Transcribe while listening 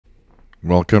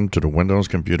Welcome to the Windows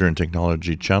Computer and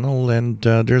Technology channel, and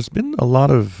there's been a lot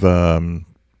of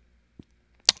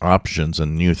options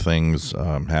and new things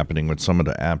happening with some of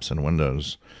the apps in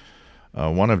Windows.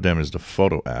 One of them is the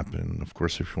Photo app, and of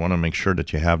course, if you want to make sure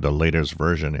that you have the latest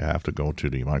version, you have to go to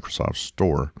the Microsoft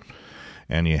Store,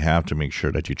 and you have to make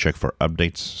sure that you check for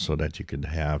updates so that you can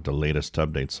have the latest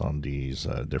updates on these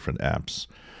different apps.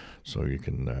 So you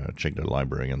can check the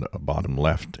library in the bottom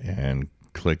left and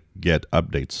click Get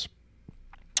Updates,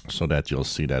 so that you'll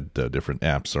see that the different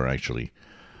apps are actually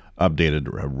updated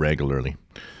regularly.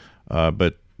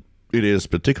 But it is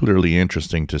particularly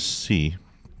interesting to see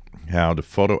how the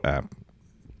Photo app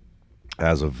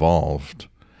has evolved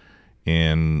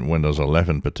in Windows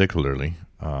 11 particularly.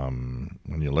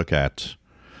 When you look at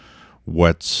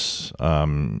what's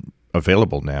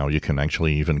available now, you can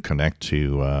actually even connect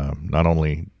to not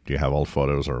only do you have all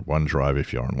photos or OneDrive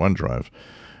if you're on OneDrive,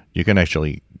 you can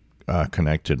actually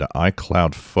connect to the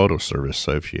iCloud photo service.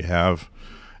 So if you have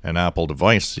an Apple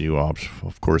device, you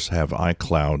of course have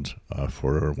iCloud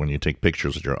for when you take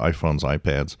pictures with your iPhones,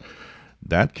 iPads.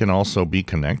 That can also be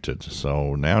connected.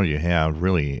 So now you have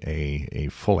really a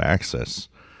full access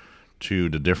to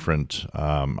the different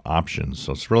options.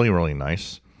 So it's really, really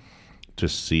nice to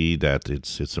see that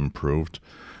it's improved.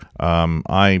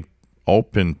 I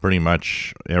open pretty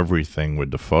much everything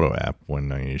with the Photo app when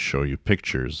I show you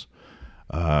pictures.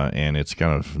 And it's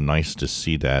kind of nice to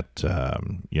see that,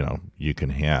 you can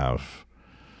have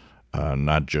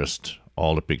not just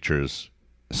all the pictures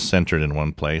centered in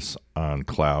one place on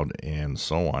cloud and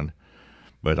so on,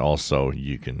 but also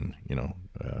you can,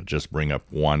 just bring up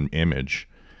one image,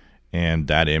 and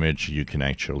that image you can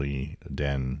actually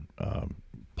then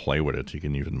play with it. You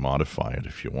can even modify it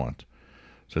if you want.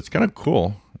 So it's kind of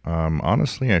cool.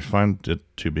 Honestly, I find it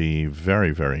to be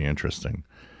very, very interesting.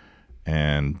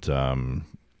 And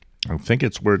I think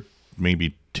it's worth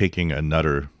maybe taking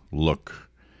another look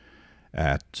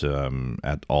at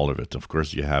all of it. Of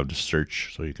course, you have the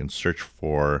search, so you can search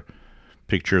for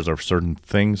pictures of certain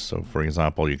things. So, for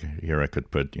example, here I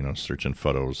could put, search in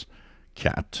photos,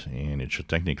 cat, and it should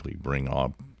technically bring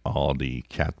up all the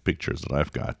cat pictures that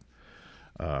I've got.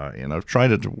 And I've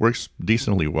tried it; it works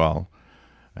decently well.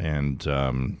 And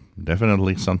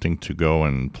definitely something to go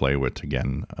and play with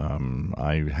again.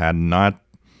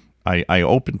 I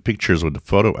opened pictures with the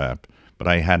Photo app, but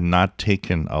I had not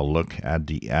taken a look at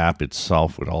the app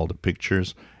itself with all the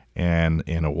pictures, and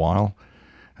in a while.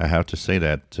 I have to say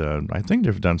that I think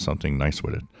they've done something nice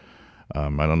with it. I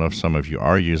don't know if some of you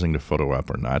are using the Photo app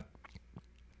or not,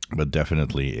 but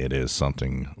definitely it is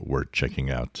something worth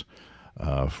checking out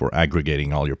for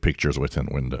aggregating all your pictures within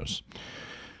Windows.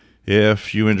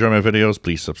 If you enjoy my videos,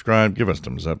 please subscribe, give us a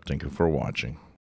thumbs up. Thank you for watching.